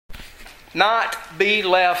not be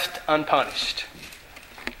left unpunished.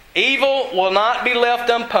 Evil will not be left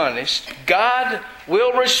unpunished. God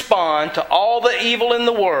will respond to all the evil in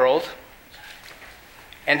the world,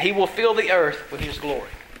 and He will fill the earth with His glory.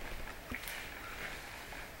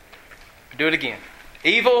 Do it again.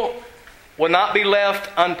 Evil will not be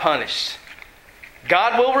left unpunished.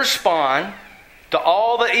 God will respond to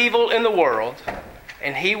all the evil in the world,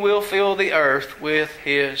 and He will fill the earth with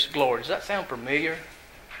His glory. Does that sound familiar?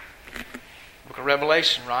 Book of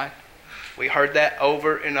Revelation, right? We heard that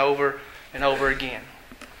over and over and over again.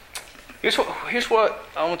 Here's what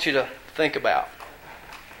I want you to think about.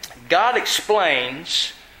 God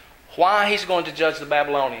explains why He's going to judge the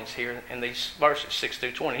Babylonians here in these verses 6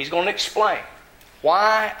 through 20. He's going to explain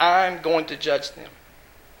why I'm going to judge them.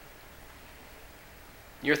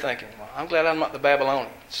 You're thinking, well, I'm glad I'm not the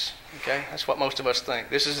Babylonians. Okay? That's what most of us think.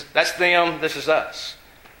 That's them, this is us.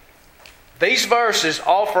 These verses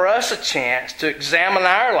offer us a chance to examine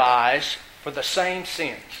our lives for the same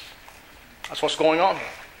sins. That's what's going on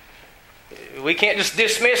here. We can't just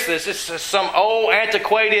dismiss this. It's some old,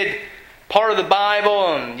 antiquated part of the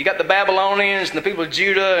Bible, and you got the Babylonians and the people of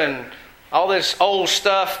Judah and all this old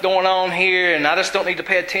stuff going on here, and I just don't need to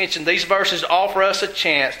pay attention. These verses offer us a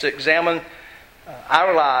chance to examine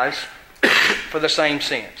our lives for the same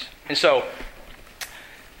sins. And so,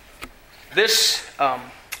 this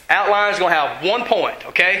outline is going to have 1 point,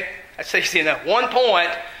 okay? That's easy enough. 1 point,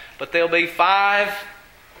 but there'll be 5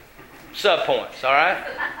 subpoints, all right?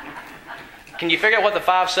 Can you figure out what the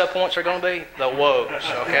 5 subpoints are going to be? The woes,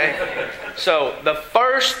 okay? So, the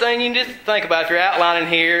first thing you need to think about if you're outlining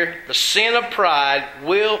here, the sin of pride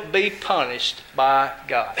will be punished by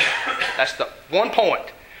God. That's the 1 point.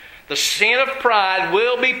 The sin of pride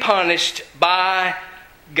will be punished by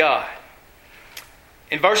God.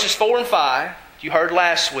 In verses 4 and 5, you heard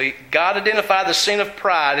last week, God identified the sin of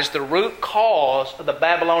pride as the root cause of the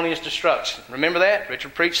Babylonians' destruction. Remember that?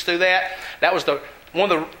 Richard preached through that. That was one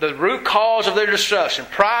of the root cause of their destruction.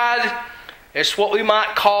 Pride is what we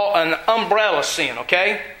might call an umbrella sin,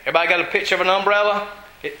 okay? Everybody got a picture of an umbrella?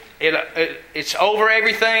 It's over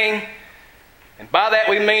everything. And by that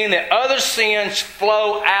we mean that other sins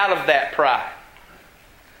flow out of that pride.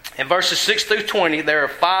 In verses 6 through 20, there are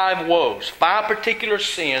 5 woes. 5 particular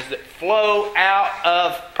sins that flow out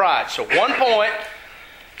of pride. So 1 point,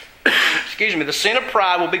 the sin of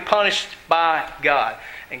pride will be punished by God.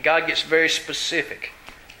 And God gets very specific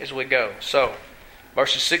as we go. So,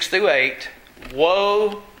 verses 6 through 8,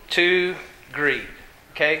 woe to greed.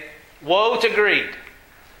 Okay? Woe to greed.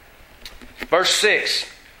 Verse 6,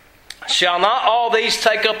 shall not all these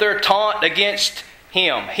take up their taunt against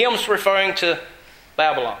him? Him's referring to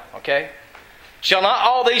Babylon, okay? Shall not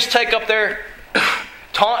all these take up their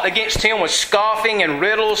taunt against him with scoffing and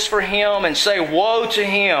riddles for him, and say, woe to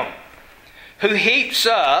him who heaps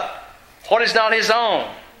up what is not his own?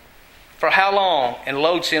 For how long? And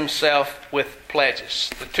loads himself with pledges.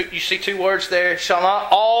 You see 2 words there? Shall not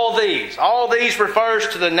all these. All these refers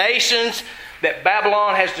to the nations that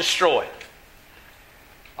Babylon has destroyed.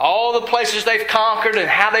 All the places they've conquered and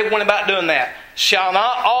how they went about doing that. Shall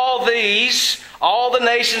not all these, all the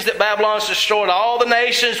nations that Babylon has destroyed, all the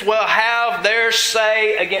nations will have their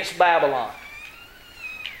say against Babylon.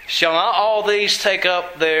 Shall not all these take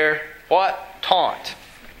up their, what? Taunt.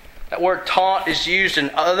 That word taunt is used in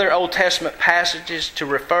other Old Testament passages to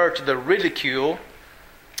refer to the ridicule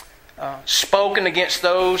spoken against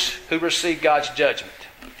those who receive God's judgment.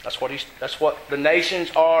 That's what the nations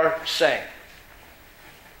are saying.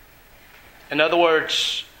 In other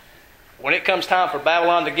words, when it comes time for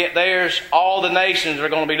Babylon to get theirs, all the nations are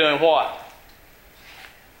going to be doing what?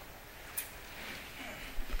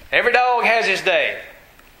 Every dog has his day.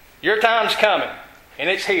 Your time's coming, and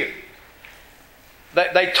it's here.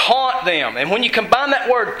 They taunt them. And when you combine that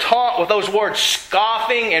word taunt with those words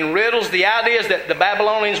scoffing and riddles, the idea is that the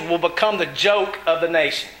Babylonians will become the joke of the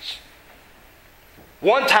nations.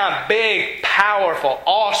 One time, big, powerful,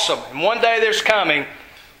 awesome. And one day there's coming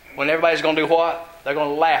when everybody's going to do what? They're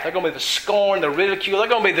going to laugh. They're going to be the scorn, the ridicule. They're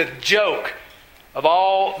going to be the joke of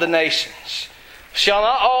all the nations. Shall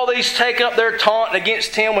not all these take up their taunt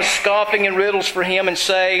against him with scoffing and riddles for him, and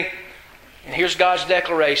say, and here's God's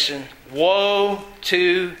declaration, woe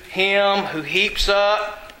to him who heaps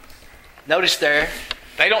up. Notice there,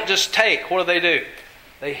 they don't just take. What do?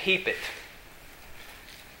 They heap it.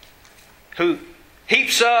 Who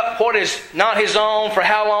heaps up what is not his own, for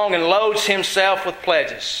how long, and loads himself with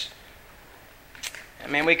pledges. I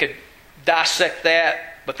mean, we could dissect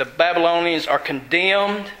that, but the Babylonians are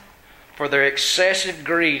condemned for their excessive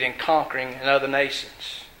greed in conquering in other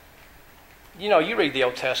nations. you read the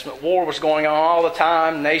Old Testament. War was going on all the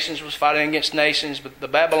time. Nations was fighting against nations. But the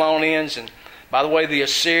Babylonians, and by the way, the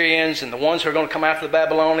Assyrians, and the ones who are going to come after the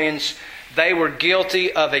Babylonians, they were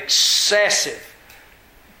guilty of excessive,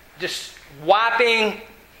 just wiping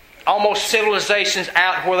almost civilizations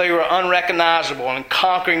out where they were unrecognizable and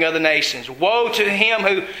conquering other nations. Woe to him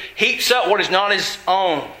who heaps up what is not his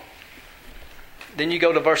own. Then you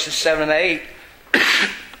go to verses 7 and 8.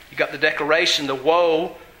 You got the declaration, the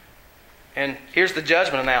woe. And here's the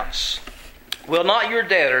judgment announced. Will not your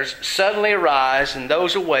debtors suddenly arise, and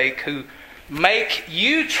those awake who make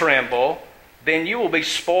you tremble, then you will be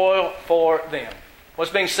spoiled for them.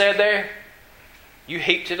 What's being said there? You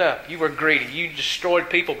heaped it up. You were greedy. You destroyed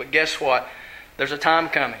people. But guess what? There's a time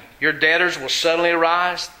coming. Your debtors will suddenly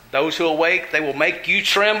arise. Those who awake, they will make you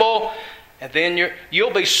tremble. And then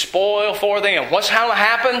you'll be spoiled for them. What's going to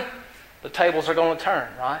happen? The tables are going to turn,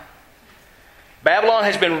 right? Babylon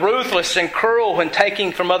has been ruthless and cruel when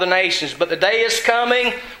taking from other nations. But the day is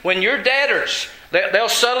coming when your debtors, they'll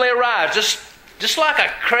suddenly arise. Just like a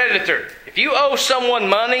creditor. If you owe someone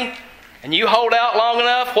money and you hold out long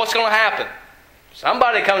enough, what's going to happen?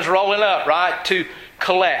 Somebody comes rolling up, right, to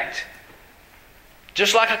collect.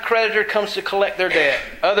 Just like a creditor comes to collect their debt,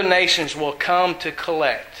 other nations will come to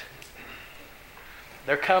collect.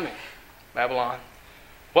 They're coming, Babylon.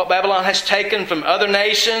 What Babylon has taken from other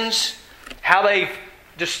nations, how they've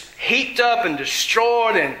just heaped up and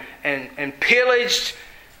destroyed and pillaged.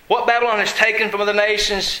 What Babylon has taken from other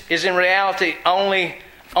nations is in reality only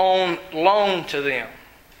on loan to them.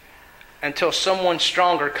 Until someone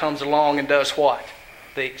stronger comes along and does what?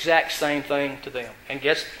 The exact same thing to them. And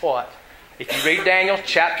guess what? If you read Daniel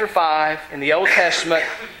chapter 5 in the Old Testament,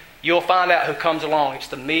 you'll find out who comes along. It's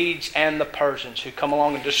the Medes and the Persians who come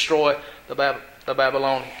along and destroy the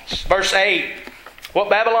Babylonians. Verse 8.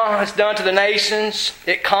 What Babylon has done to the nations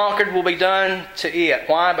it conquered will be done to it.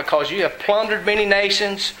 Why? Because you have plundered many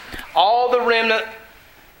nations. All the remnant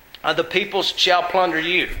of the peoples shall plunder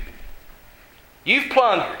you. You've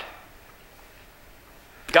plundered.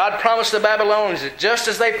 God promised the Babylonians that just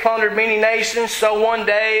as they plundered many nations, so one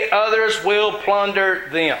day others will plunder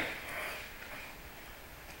them.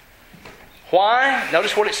 Why?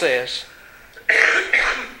 Notice what it says.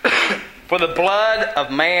 For the blood of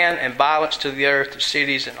man and violence to the earth, to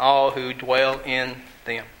cities and all who dwell in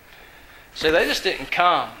them. So they just didn't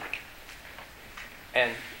come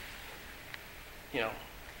and, give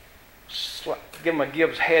them a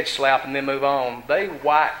Gibbs head slap and then move on. They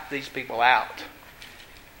wiped these people out.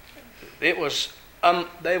 It was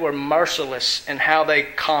they were merciless in how they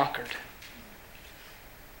conquered.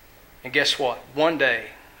 And guess what? One day,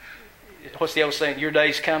 what's the old saying? Your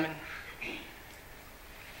day's coming.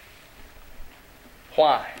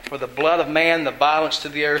 Why? For the blood of man, the violence to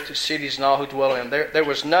the earth, to cities and all who dwell in them. There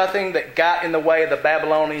was nothing that got in the way of the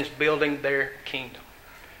Babylonians building their kingdom.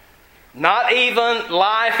 Not even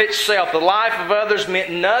life itself. The life of others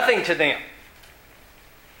meant nothing to them.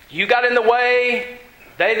 You got in the way,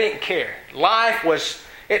 they didn't care.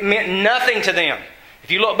 It meant nothing to them.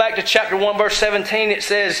 If you look back to chapter 1, verse 17, it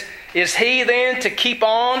says, is he then to keep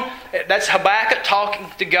on? That's Habakkuk talking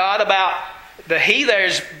to God about the he there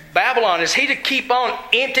is Babylon. Is he to keep on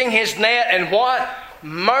emptying his net and what?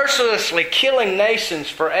 Mercilessly killing nations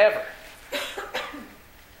forever.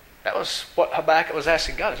 That was what Habakkuk was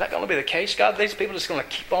asking God. Is that going to be the case, God? These people are just going to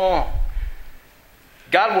keep on.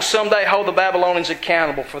 God will someday hold the Babylonians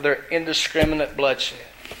accountable for their indiscriminate bloodshed.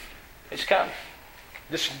 It's coming.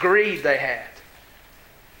 This greed they had.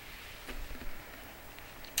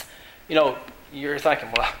 You're thinking,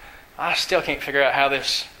 well, I still can't figure out how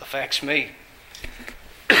this affects me.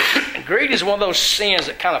 Greed is one of those sins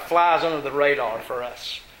that kind of flies under the radar for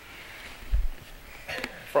us.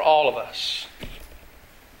 For all of us.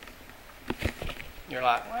 You're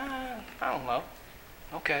like, well, I don't know.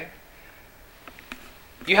 Okay.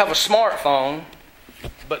 You have a smartphone,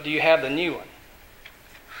 but do you have the new one?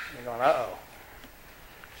 You're going, uh-oh.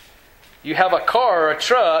 You have a car or a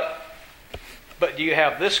truck, but do you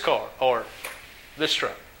have this car or this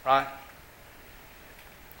truck, right?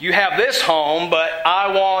 You have this home, but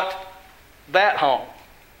I want that home.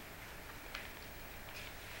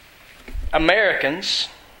 Americans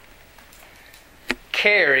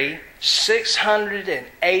carry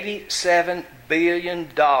 $687 billion in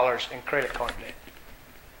credit card debt.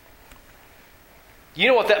 You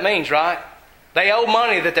know what that means, right? They owe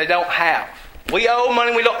money that they don't have. We owe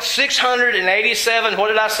money we don't. 687, what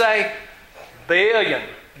did I say? Billion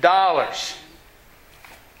dollars.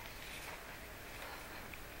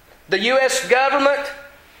 The U.S. government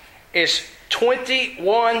is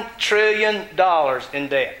 $21 trillion in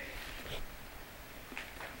debt.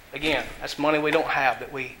 Again, that's money we don't have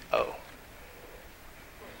that we owe.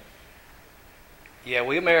 Yeah,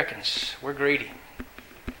 we Americans, we're greedy.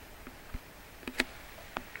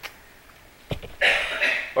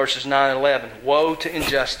 Verses 9 and 11. Woe to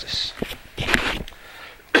injustice.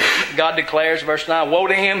 God declares, verse 9, woe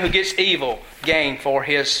to him who gets evil gain for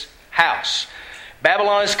his house.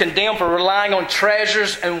 Babylon is condemned for relying on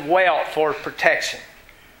treasures and wealth for protection.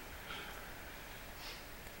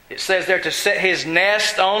 It says there to set his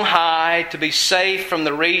nest on high to be safe from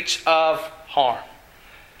the reach of harm.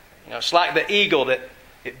 You know, it's like the eagle that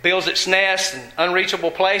it builds its nest in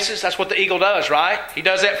unreachable places. That's what the eagle does, right? He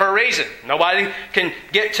does that for a reason. Nobody can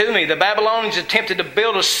get to me. The Babylonians attempted to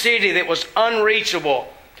build a city that was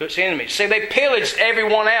unreachable to its enemies. See, they pillaged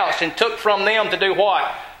everyone else and took from them to do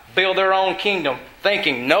what? Build their own kingdom,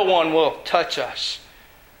 thinking no one will touch us.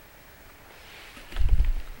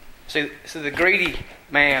 See, the greedy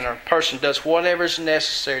man or person does whatever is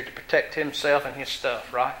necessary to protect himself and his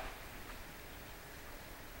stuff, right?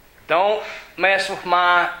 Don't mess with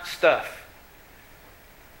my stuff.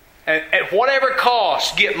 And at whatever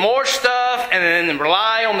cost, get more stuff and then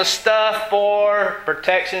rely on the stuff for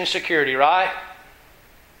protection and security, right?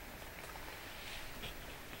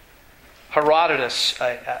 Herodotus,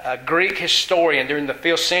 a Greek historian during the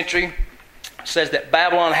 5th century, says that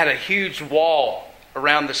Babylon had a huge wall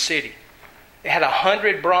around the city. It had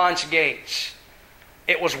 100 bronze gates.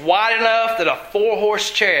 It was wide enough that a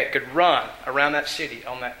 4-horse chariot could run around that city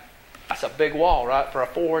on that. That's a big wall, right, for a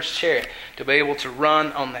 4-horse chariot to be able to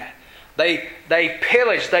run on that. They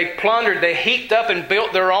pillaged, they plundered, they heaped up and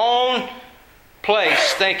built their own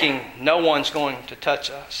place thinking no one's going to touch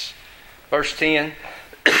us. Verse 10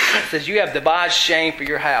 says, you have devised shame for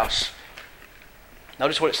your house.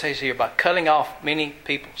 Notice what it says here, by cutting off many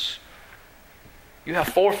peoples. You have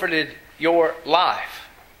forfeited your life.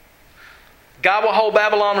 God will hold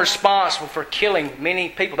Babylon responsible for killing many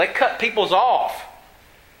people. They cut peoples off.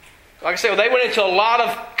 Like I said, they went into a lot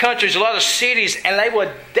of countries, a lot of cities, and they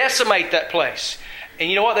would decimate that place. And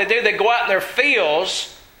you know what they do? They go out in their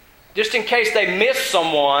fields, just in case they miss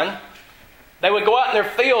someone. They would go out in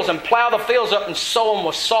their fields and plow the fields up and sow them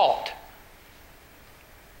with salt.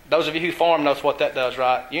 Those of you who farm knows what that does,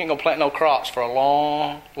 right? You ain't going to plant no crops for a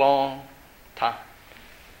long, long time.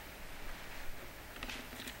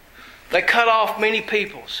 They cut off many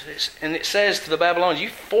peoples. And it says to the Babylonians, you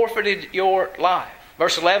forfeited your life.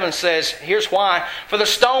 Verse 11 says, here's why. For the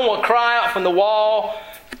stone will cry out from the wall,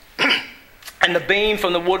 and the beam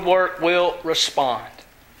from the woodwork will respond.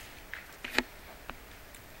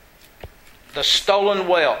 The stolen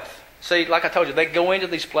wealth. See, like I told you, they'd go into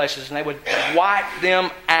these places and they would wipe them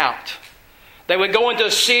out. They would go into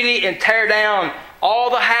a city and tear down all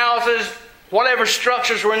the houses, whatever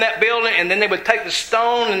structures were in that building, and then they would take the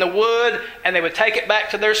stone and the wood and they would take it back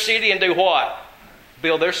to their city and do what?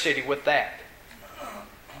 Build their city with that.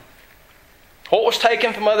 What was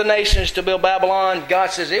taken from other nations to build Babylon, God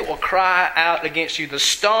says it will cry out against you. The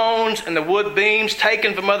stones and the wood beams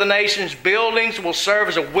taken from other nations, buildings will serve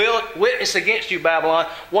as a witness against you, Babylon.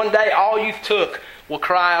 One day all you took will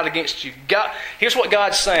cry out against you. God, here's what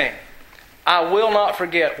God's saying. I will not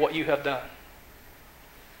forget what you have done.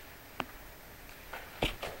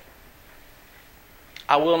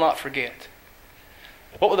 I will not forget.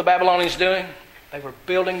 What were the Babylonians doing? They were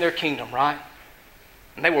building their kingdom, right?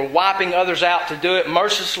 And they were wiping others out to do it,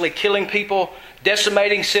 mercilessly killing people,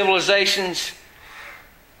 decimating civilizations.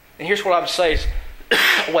 And here's what I would say is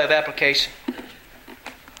a way of application.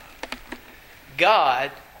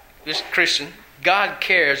 God, this Christian, God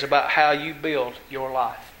cares about how you build your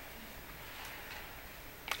life.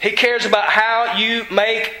 He cares about how you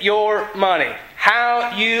make your money,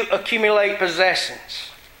 how you accumulate possessions.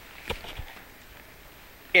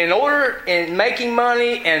 In making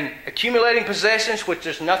money and accumulating possessions, which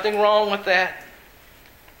there's nothing wrong with that,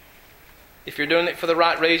 if you're doing it for the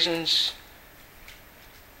right reasons,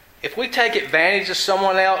 if we take advantage of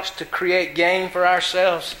someone else to create gain for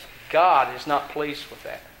ourselves, God is not pleased with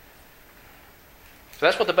that. So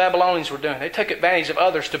that's what the Babylonians were doing. They took advantage of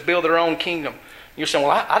others to build their own kingdom. You're saying,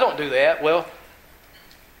 well, I don't do that. Well,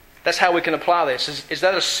 that's how we can apply this. Is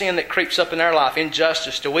that a sin that creeps up in our life?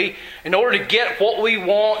 Injustice. Do we, in order to get what we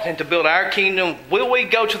want and to build our kingdom, will we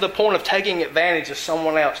go to the point of taking advantage of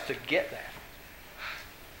someone else to get that?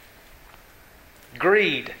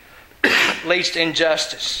 Greed leads to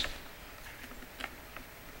injustice.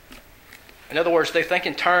 In other words, they think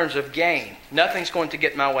in terms of gain. Nothing's going to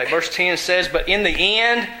get my way. Verse 10 says, but in the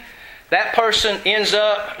end, that person ends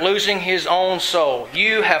up losing his own soul.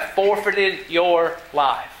 You have forfeited your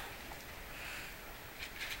life.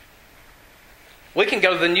 We can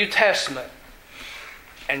go to the New Testament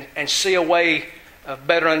and see a way of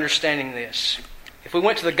better understanding this. If we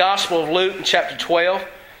went to the Gospel of Luke in chapter 12,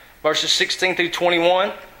 verses 16 through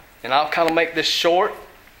 21, and I'll kind of make this short.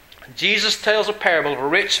 Jesus tells a parable of a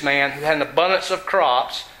rich man who had an abundance of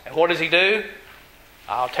crops. And what does he do?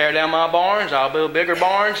 I'll tear down my barns, I'll build bigger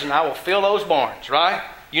barns, and I will fill those barns, right?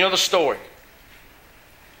 You know the story.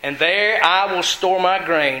 And there I will store my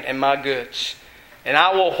grain and my goods. And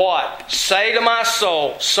I will what? Say to my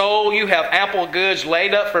soul, soul, you have ample goods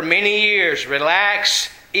laid up for many years. Relax,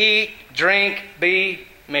 eat, drink, be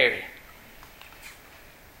merry.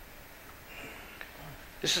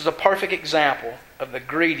 This is a perfect example of the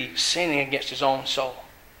greedy sinning against his own soul.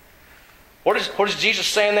 What is Jesus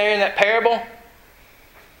saying there in that parable?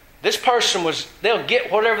 This person they'll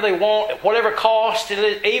get whatever they want at whatever cost,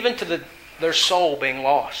 even to their soul being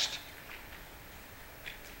lost.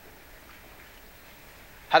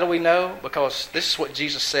 How do we know? Because this is what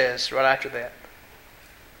Jesus says right after that.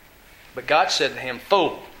 But God said to him,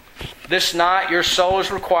 fool, this night your soul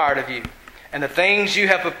is required of you. And the things you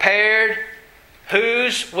have prepared,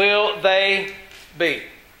 whose will they be?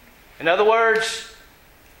 In other words,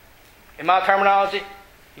 in my terminology,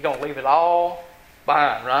 you're going to leave it all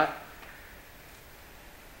behind, right?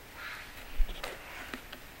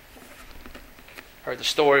 Heard the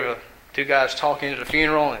story of two guys talking at a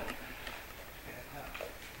funeral, and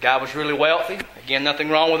the guy was really wealthy. Again, nothing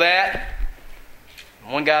wrong with that.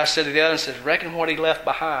 And one guy said to the other and said, reckon what he left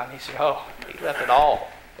behind. He said, oh, he left it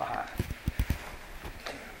all behind.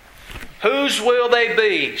 Whose will they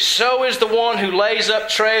be? So is the one who lays up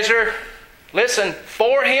treasure, listen,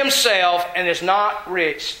 for himself and is not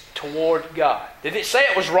rich toward God. Did it say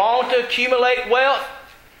it was wrong to accumulate wealth?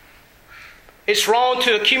 It's wrong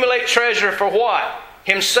to accumulate treasure for what?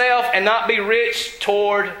 Himself and not be rich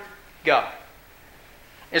toward God.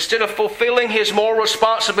 Instead of fulfilling his moral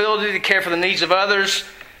responsibility to care for the needs of others,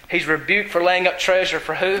 he's rebuked for laying up treasure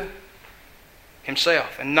for who?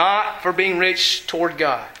 Himself. And not for being rich toward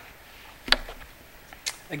God.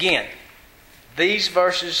 Again, these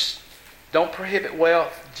verses don't prohibit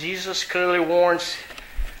wealth. Jesus clearly warns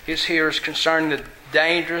his hearers concerning the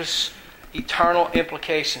dangerous, eternal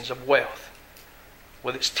implications of wealth,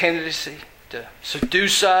 with its tendency to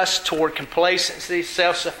seduce us toward complacency,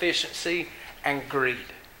 self-sufficiency, and greed.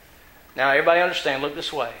 Now, everybody understand, look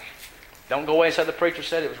this way. Don't go away and say the preacher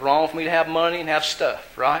said it was wrong for me to have money and have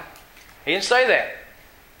stuff, right? He didn't say that.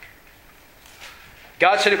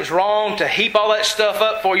 God said it was wrong to heap all that stuff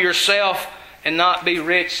up for yourself and not be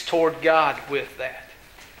rich toward God with that.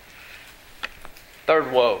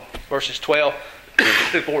 Third woe, verses 12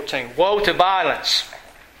 through 14. Woe to violence.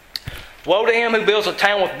 Woe to him who builds a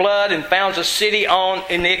town with blood and founds a city on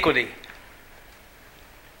iniquity.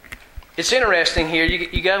 It's interesting here.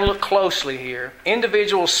 You got to look closely here.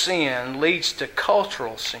 Individual sin leads to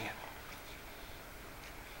cultural sin.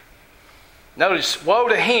 Notice, woe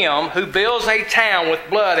to him who builds a town with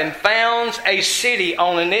blood and founds a city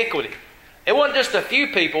on iniquity. It wasn't just a few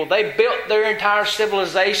people. They built their entire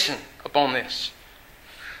civilization upon this.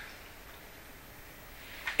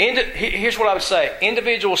 Here's what I would say.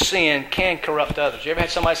 Individual sin can corrupt others. You ever had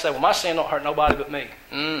somebody say, well, my sin don't hurt nobody but me?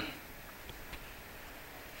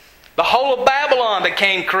 The whole of Babylon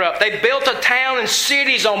became corrupt. They built a town and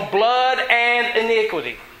cities on blood and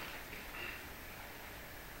iniquity.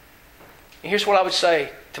 And here's what I would say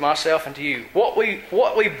to myself and to you. What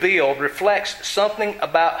we build reflects something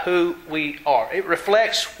about who we are. It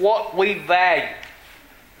reflects what we value.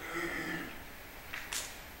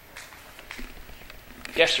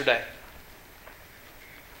 Yesterday,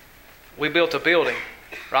 we built a building,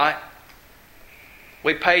 right?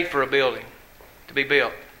 We paid for a building to be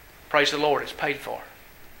built. Praise the Lord, it's paid for.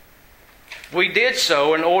 We did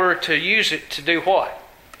so in order to use it to do what?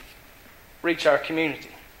 Reach our community.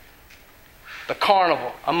 The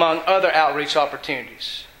carnival, among other outreach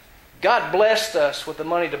opportunities. God blessed us with the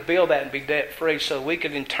money to build that and be debt-free so we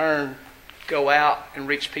could in turn go out and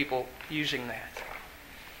reach people using that.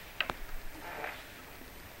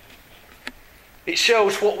 It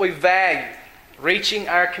shows what we value, reaching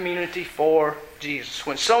our community for Jesus.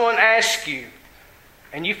 When someone asks you,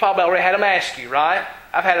 and you've probably already had them ask you, right?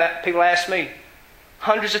 I've had people ask me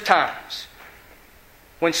hundreds of times.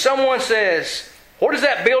 When someone says, what is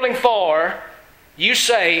that building for? You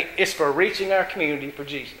say, it's for reaching our community for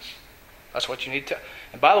Jesus. That's what you need to.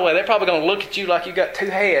 And by the way, they're probably going to look at you like you got two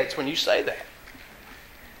heads when you say that.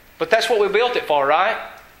 But that's what we built it for, right?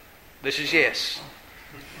 This is yes.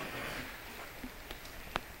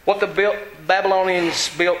 What the Babylonians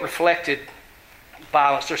built reflected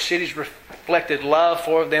violence. Their cities reflected love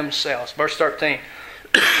for themselves. Verse 13.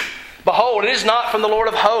 Behold, it is not from the Lord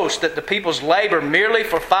of hosts that the peoples labor merely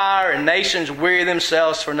for fire and nations weary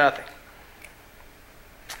themselves for nothing.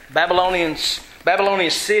 Babylonian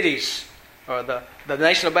cities, or the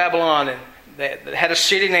nation of Babylon, and they had a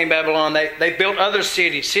city named Babylon. They built other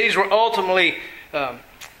cities. Cities were ultimately,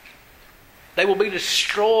 they will be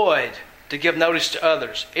destroyed to give notice to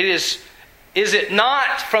others. Is it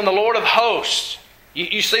not from the Lord of hosts?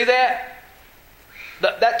 You see that?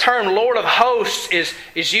 That term Lord of hosts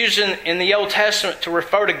is used in the Old Testament to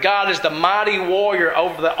refer to God as the mighty warrior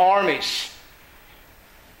over the armies.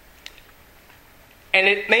 And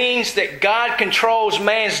it means that God controls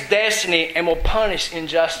man's destiny and will punish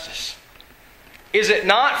injustice. Is it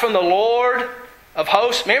not from the Lord of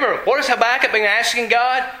hosts? Remember, what has Habakkuk been asking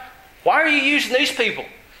God? Why are you using these people?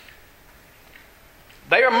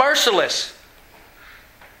 They are merciless.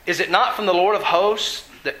 Is it not from the Lord of hosts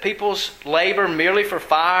that peoples labor merely for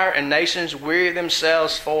fire and nations weary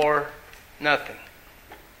themselves for nothing?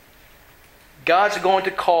 God's going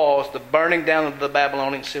to cause the burning down of the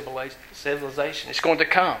Babylonian civilization. It's going to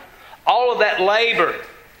come. All of that labor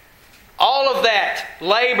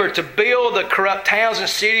to build the corrupt towns and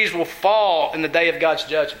cities will fall in the day of God's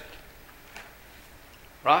judgment.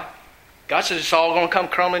 Right? God says it's all going to come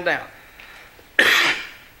crumbling down.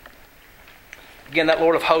 Again, that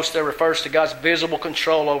Lord of hosts there refers to God's visible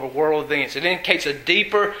control over world events. It indicates a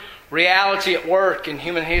deeper reality at work in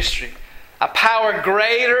human history. A power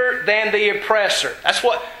greater than the oppressor. That's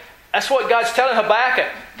what God's telling Habakkuk.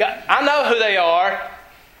 God, I know who they are,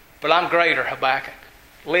 but I'm greater, Habakkuk.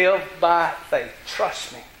 Live by faith.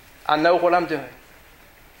 Trust me. I know what I'm doing.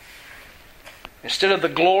 Instead of the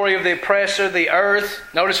glory of the oppressor, the earth,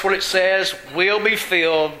 notice what it says, will be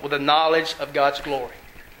filled with the knowledge of God's glory.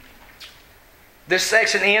 This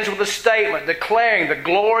section ends with a statement declaring the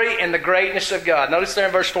glory and the greatness of God. Notice there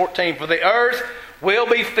in verse 14, for the earth will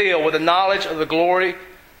be filled with the knowledge of the glory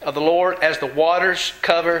of the Lord as the waters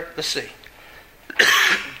cover the sea.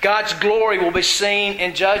 God's glory will be seen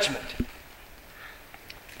in judgment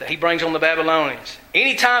that He brings on the Babylonians.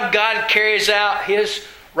 Anytime God carries out His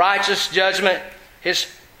righteous judgment, His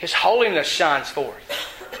holiness shines forth.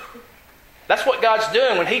 That's what God's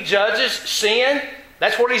doing. When He judges sin,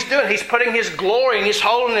 that's what He's doing. He's putting His glory and His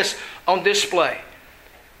holiness on display.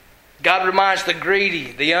 God reminds the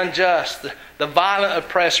greedy, the unjust, the violent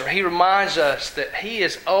oppressor. He reminds us that He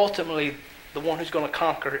is ultimately the one who's going to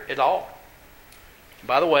conquer it all.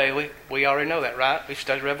 By the way, we already know that, right? We've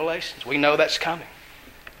studied Revelations. We know that's coming.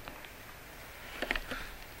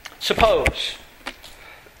 Suppose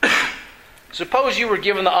you were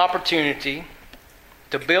given the opportunity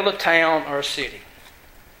to build a town or a city.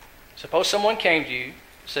 Suppose someone came to you and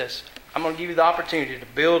says, I'm going to give you the opportunity to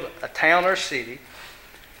build a town or a city,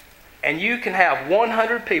 and you can have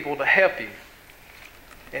 100 people to help you.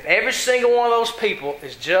 And every single one of those people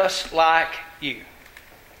is just like you.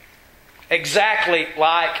 Exactly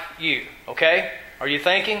like you. Okay? Are you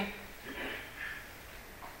thinking?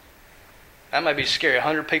 That may be scary.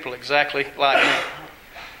 100 people exactly like me.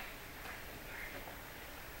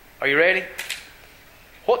 Are you ready?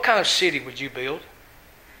 What kind of city would you build?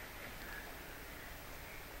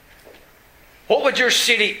 What would your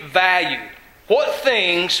city value? What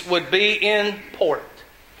things would be important?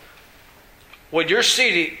 Would your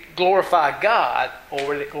city glorify God, or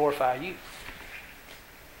would it glorify you?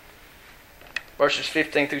 Verses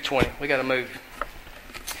 15 through 20. We got to move.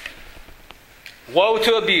 Woe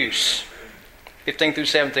to abuse. 15 through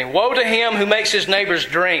 17. Woe to him who makes his neighbors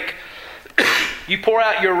drink. You pour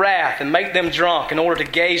out your wrath and make them drunk in order to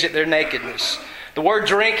gaze at their nakedness. The word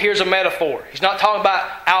drink here is a metaphor. He's not talking about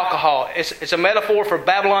alcohol. It's a metaphor for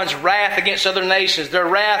Babylon's wrath against other nations. Their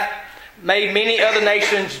wrath made many other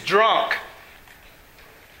nations drunk.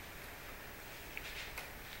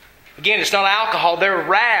 Again, it's not alcohol. Their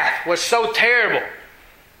wrath was so terrible.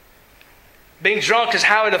 Being drunk is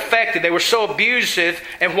how it affected. They were so abusive.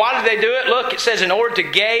 And why did they do it? Look, it says in order to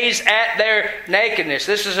gaze at their nakedness.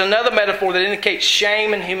 This is another metaphor that indicates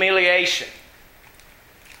shame and humiliation.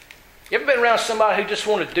 You ever been around somebody who just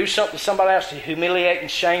wanted to do something to somebody else to humiliate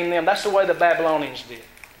and shame them? That's the way the Babylonians did.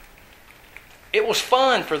 It was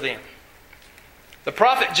fun for them. The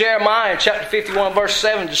prophet Jeremiah in chapter 51 verse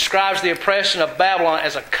 7 describes the oppression of Babylon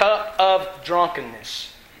as a cup of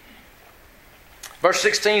drunkenness. Verse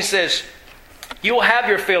 16 says, you will have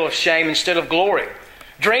your fill of shame instead of glory.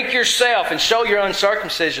 Drink yourself and show your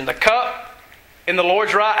uncircumcision. The cup in the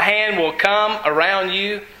Lord's right hand will come around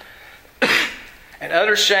you, and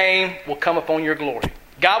utter shame will come upon your glory.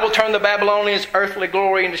 God will turn the Babylonians' earthly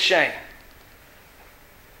glory into shame.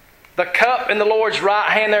 The cup in the Lord's right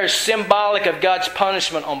hand there is symbolic of God's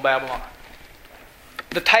punishment on Babylon.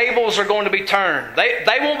 the tables are going to be turned.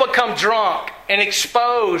 They won't become drunk and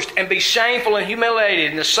exposed and be shameful and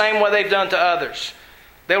humiliated in the same way they've done to others.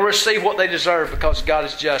 They'll receive what they deserve because God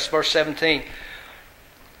is just. Verse 17.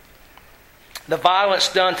 The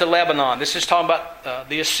violence done to Lebanon. This is talking about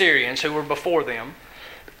the Assyrians who were before them.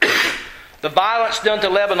 The violence done to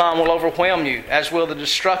Lebanon will overwhelm you, as will the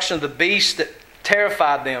destruction of the beast that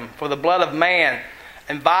terrified them, for the blood of man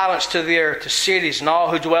and violence to the earth, to cities and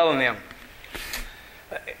all who dwell in them.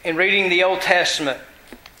 In reading the Old Testament,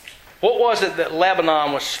 what was it that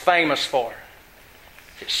Lebanon was famous for?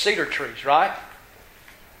 It's cedar trees, right?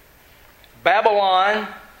 Babylon,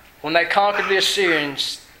 when they conquered the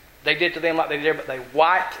Assyrians, they did to them like they did, but they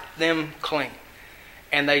wiped them clean.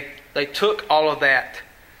 And they took all of that,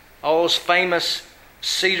 all those famous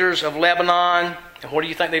cedars of Lebanon, and what do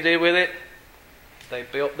you think they did with it? They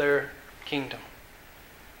built their kingdom.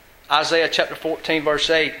 Isaiah chapter 14 verse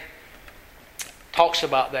 8 talks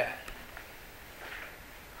about that.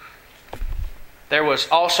 There was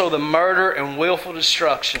also the murder and willful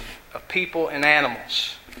destruction of people and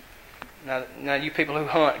animals. Now you people who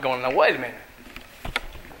hunt going, now wait a minute.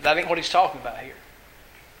 That ain't what he's talking about here.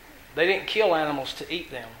 They didn't kill animals to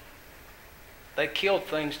eat them. They killed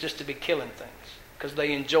things just to be killing things because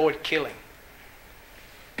they enjoyed killing.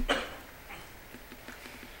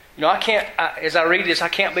 You know, as I read this, I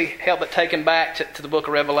can't be helped but taken back to the book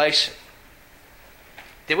of Revelation.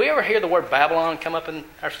 Did we ever hear the word Babylon come up in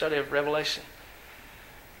our study of Revelation?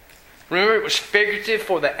 Remember, it was figurative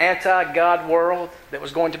for the anti-God world that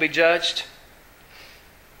was going to be judged.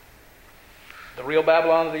 The real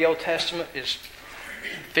Babylon of the Old Testament is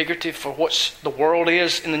figurative for what the world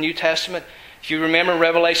is in the New Testament. If you remember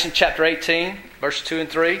Revelation chapter 18, verses 2 and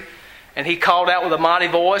 3, and he called out with a mighty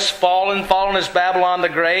voice, Fallen, fallen is Babylon the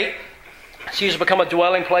Great. She has become a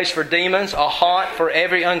dwelling place for demons, a haunt for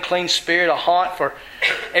every unclean spirit, a haunt for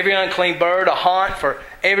every unclean bird, a haunt for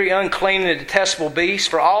every unclean and detestable beast.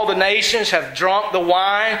 For all the nations have drunk the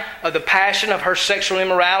wine of the passion of her sexual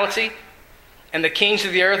immorality, and the kings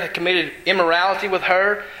of the earth have committed immorality with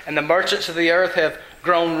her, and the merchants of the earth have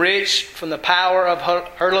grown rich from the power of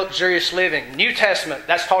her luxurious living. New Testament,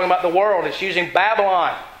 that's talking about the world. It's using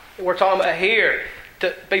Babylon that we're talking about here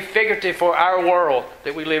to be figurative for our world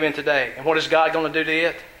that we live in today. And what is God going to do to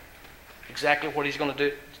it? Exactly what He's going to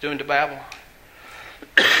do doing to Babylon.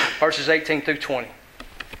 Verses 18 through 20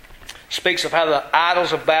 speaks of how the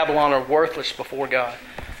idols of Babylon are worthless before God.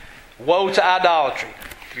 Woe to idolatry.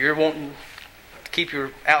 If you're wanting to keep your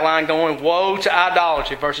outline going, woe to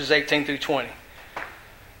idolatry, verses 18 through 20.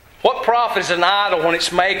 What profit is an idol when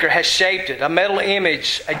its maker has shaped it? A metal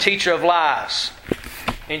image, a teacher of lies.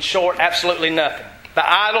 In short, absolutely nothing. The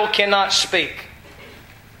idol cannot speak.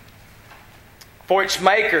 For its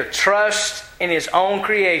maker trusts in his own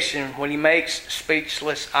creation when he makes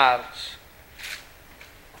speechless idols.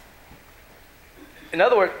 In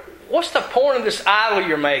other words, what's the point of this idol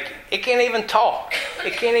you're making? It can't even talk.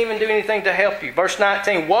 It can't even do anything to help you. Verse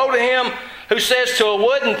 19, woe to him who says to a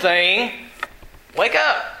wooden thing, wake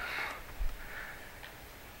up.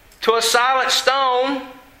 To a silent stone,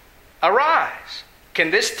 arise.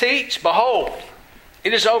 Can this teach? Behold,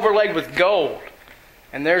 it is overlaid with gold,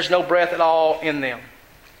 and there's no breath at all in them.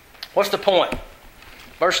 What's the point?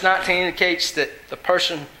 Verse 19 indicates that the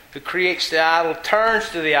person who creates the idol turns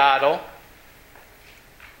to the idol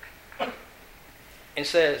and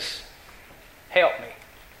says, help me.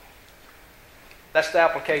 That's the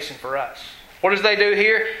application for us. What does they do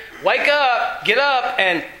here? Wake up, get up,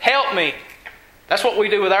 and help me. That's what we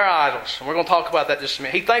do with our idols. And we're going to talk about that just a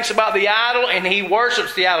minute. He thinks about the idol and he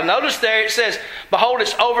worships the idol. Notice there it says, behold,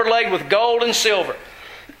 it's overlaid with gold and silver.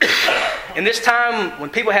 In this time, when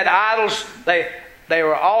people had idols, they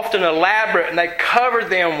were often elaborate and they covered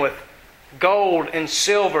them with gold and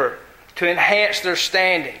silver to enhance their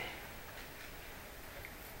standing.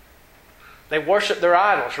 They worshiped their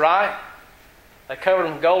idols, right? They covered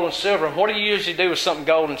them with gold and silver. And what do you usually do with something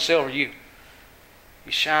gold and silver? You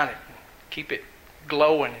shine it. Keep it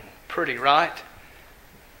glowing and pretty, right?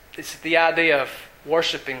 It's the idea of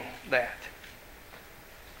worshiping that.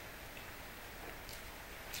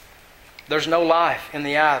 There's no life in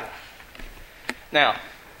the idol. Now,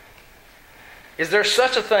 is there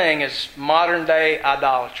such a thing as modern day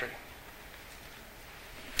idolatry?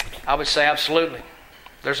 I would say absolutely.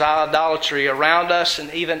 There's idolatry around us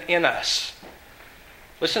and even in us.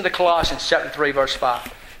 Listen to Colossians chapter 3, verse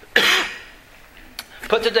 5.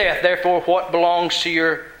 Put to death, therefore, what belongs to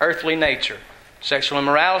your earthly nature: sexual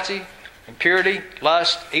immorality, impurity,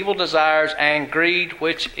 lust, evil desires, and greed,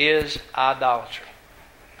 which is idolatry.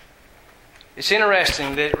 It's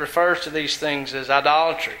interesting that it refers to these things as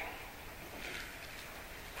idolatry.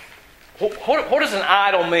 What does an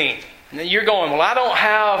idol mean? And you're going, well, I don't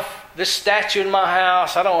have this statue in my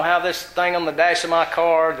house. I don't have this thing on the dash of my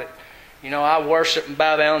car that, I worship and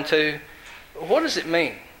bow down to. What does it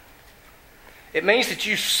mean? It means that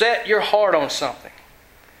you set your heart on something.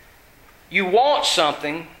 You want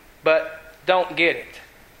something, but don't get it.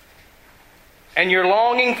 And you're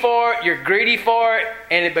longing for it, you're greedy for it,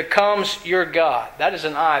 and it becomes your God. That is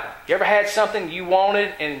an idol. You ever had something you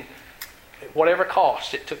wanted, and at whatever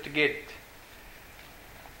cost it took to get it?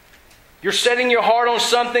 You're setting your heart on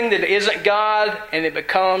something that isn't God, and it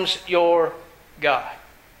becomes your God.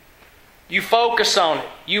 You focus on it.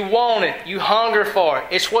 You want it. You hunger for it.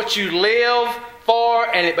 It's what you live for,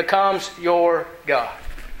 and it becomes your God.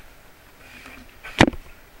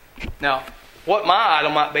 Now, what my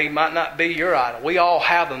idol might not be your idol. We all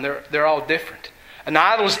have them. They're all different. An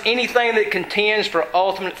idol is anything that contends for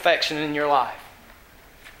ultimate affection in your life.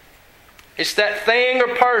 It's that thing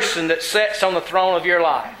or person that sits on the throne of your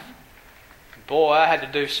life. Boy, I had to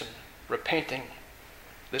do some repenting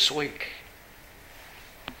this week.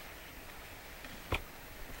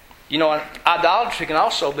 Idolatry can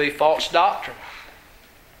also be false doctrine.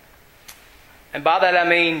 And by that I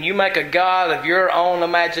mean you make a god of your own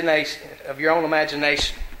imagination.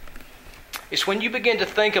 It's when you begin to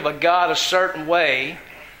think of a God a certain way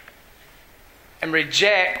and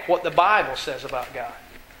reject what the Bible says about God.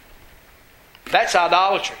 That's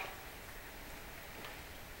idolatry.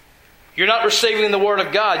 You're not receiving the Word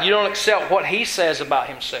of God. You don't accept what He says about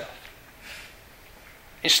Himself.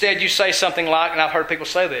 Instead, you say something like, and I've heard people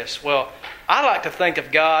say this, well, I like to think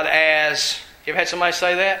of God as... You ever had somebody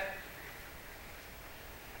say that?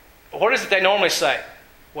 What is it they normally say?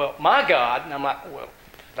 Well, my God. And I'm like, well,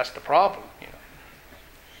 that's the problem.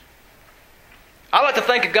 I like to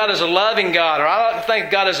think of God as a loving God, or I like to think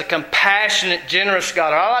of God as a compassionate, generous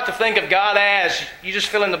God, or I like to think of God as, you just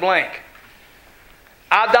fill in the blank.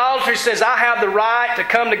 Idolatry says I have the right to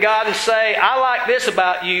come to God and say, I like this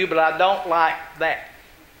about you, but I don't like that.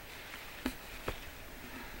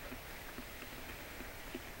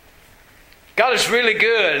 God is really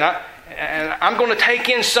good, and I'm going to take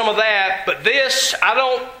in some of that, but this, I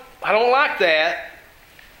don't like that.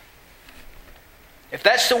 If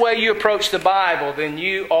that's the way you approach the Bible, then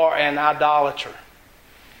you are an idolater.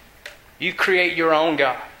 You create your own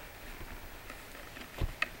God.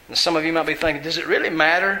 And some of you might be thinking, does it really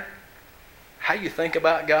matter how you think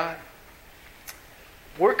about God?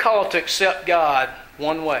 We're called to accept God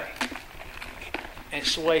one way. And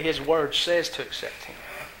it's the way His Word says to accept Him.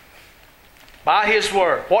 By His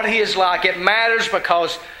Word, what He is like. It matters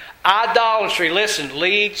because idolatry, listen,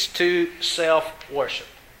 leads to self-worship.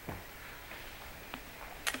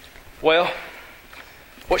 Well,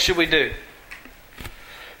 what should we do?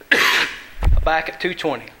 Habakkuk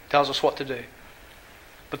 2:20 tells us what to do.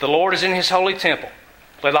 But the Lord is in His holy temple.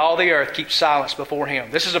 Let all the earth keep silence before Him.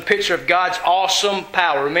 This is a picture of God's awesome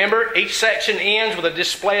power. Remember, each section ends with a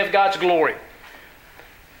display of God's glory.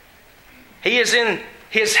 He is in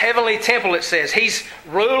His heavenly temple, it says. He's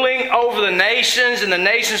ruling over the nations, and the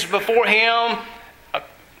nations before Him,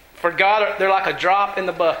 for God, they're like a drop in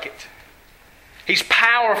the bucket. He's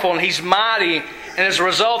powerful and He's mighty. And as a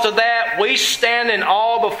result of that, we stand in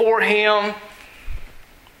awe before Him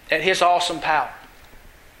at His awesome power.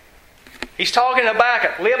 He's talking to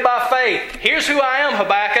Habakkuk, live by faith. Here's who I am,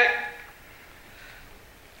 Habakkuk.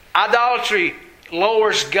 Idolatry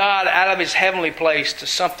lowers God out of His heavenly place to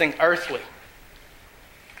something earthly.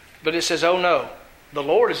 But it says, oh no, the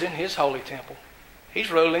Lord is in His holy temple.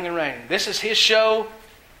 He's ruling and reigning. This is His show.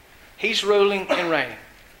 He's ruling and reigning.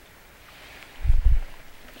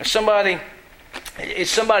 It's somebody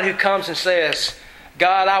who comes and says,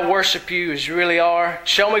 God, I worship You as You really are.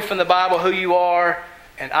 Show me from the Bible who You are,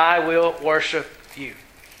 and I will worship You.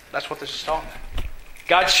 That's what this is talking about.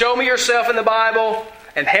 God, show me Yourself in the Bible,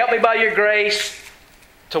 and help me by Your grace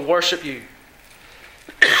to worship You.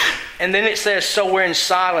 And then it says, so we're in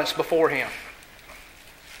silence before Him.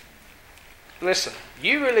 Listen,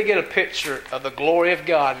 you really get a picture of the glory of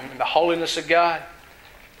God and the holiness of God,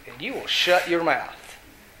 and you will shut your mouth.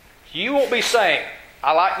 You won't be saying,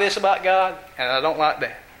 I like this about God, and I don't like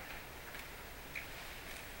that.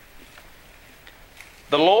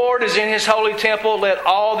 The Lord is in His holy temple. Let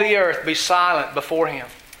all the earth be silent before Him.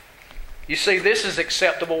 You see, this is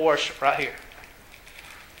acceptable worship right here.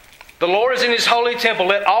 The Lord is in His holy temple.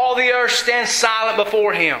 Let all the earth stand silent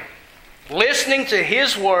before Him. Listening to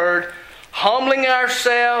His Word, humbling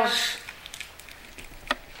ourselves.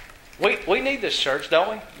 We need this, church,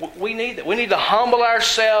 don't we? We need it. We need to humble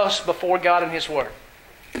ourselves before God and His Word.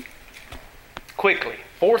 Quickly.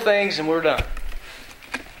 4 things and we're done.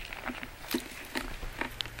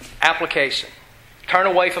 Application. Turn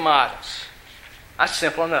away from idols. That's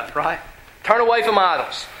simple enough, right? Turn away from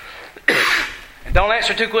idols. And don't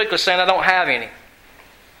answer too quickly saying, I don't have any.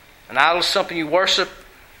 An idol is something you worship,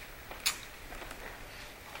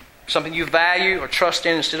 something you value or trust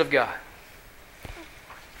in instead of God.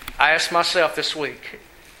 I asked myself this week,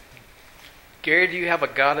 Gary, do you have a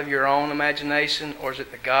God of your own imagination, or is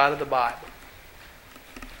it the God of the Bible?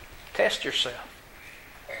 Test yourself.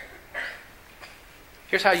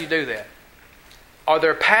 Here's how you do that. Are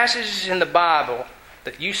there passages in the Bible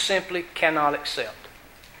that you simply cannot accept?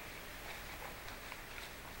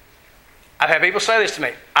 I've had people say this to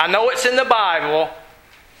me. I know it's in the Bible,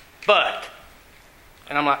 but...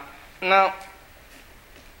 And I'm like, no.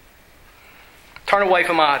 Turn away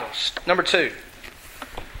from idols. Number 2.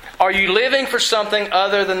 Are you living for something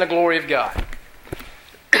other than the glory of God?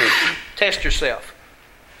 Test yourself.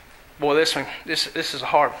 Boy, this is a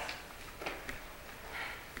hard one.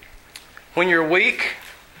 When you're weak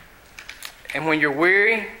and when you're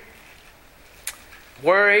weary,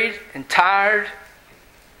 worried and tired,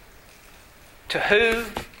 to who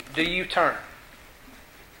do you turn?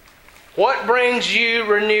 What brings you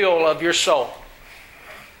renewal of your soul?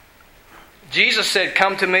 Jesus said,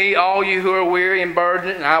 come to me, all you who are weary and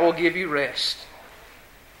burdened, and I will give you rest.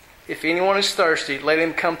 If anyone is thirsty, let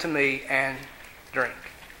him come to me and drink.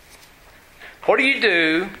 What do you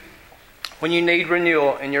do when you need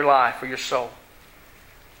renewal in your life or your soul?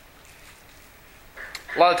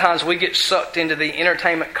 A lot of times we get sucked into the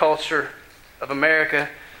entertainment culture of America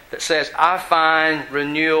that says, I find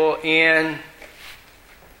renewal in...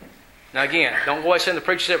 Now again, don't go away saying the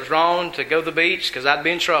preacher said it was wrong to go to the beach, because I'd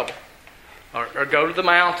be in trouble. Or go to the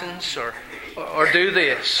mountains, or do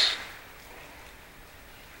this.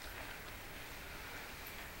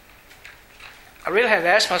 I really had to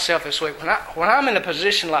ask myself this week, when I'm in a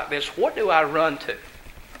position like this, what do I run to?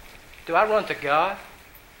 Do I run to God?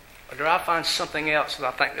 Or do I find something else that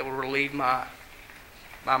I think that will relieve my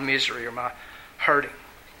misery or my hurting?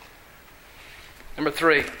 Number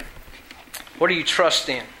 3, what do you trust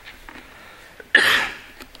in?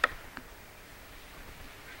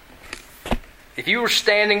 If you were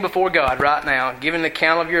standing before God right now and giving an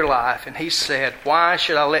account of your life, and He said, why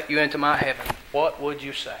should I let you into my heaven? What would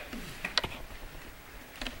you say?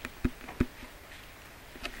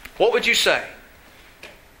 What would you say?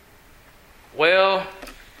 Well,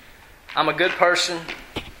 I'm a good person.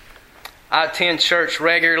 I attend church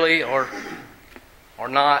regularly or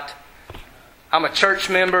not. I'm a church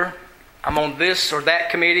member. I'm on this or that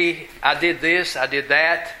committee. I did this, I did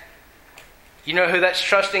that. You know who that's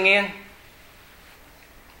trusting in?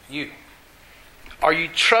 You. Are you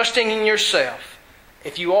trusting in yourself?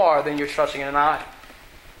 If you are, then you're trusting in an idol.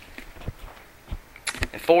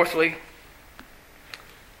 And fourthly,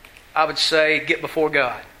 I would say get before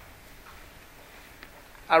God.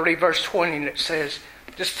 I read verse 20 and it says,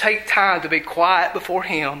 just take time to be quiet before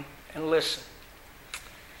Him and listen.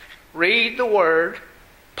 Read the Word,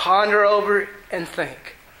 ponder over it, and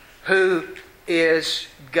think, who is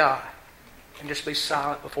God? And just be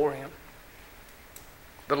silent before Him.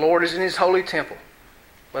 The Lord is in His holy temple.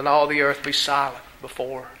 Let all the earth be silent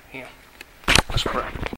before Him. Let's pray.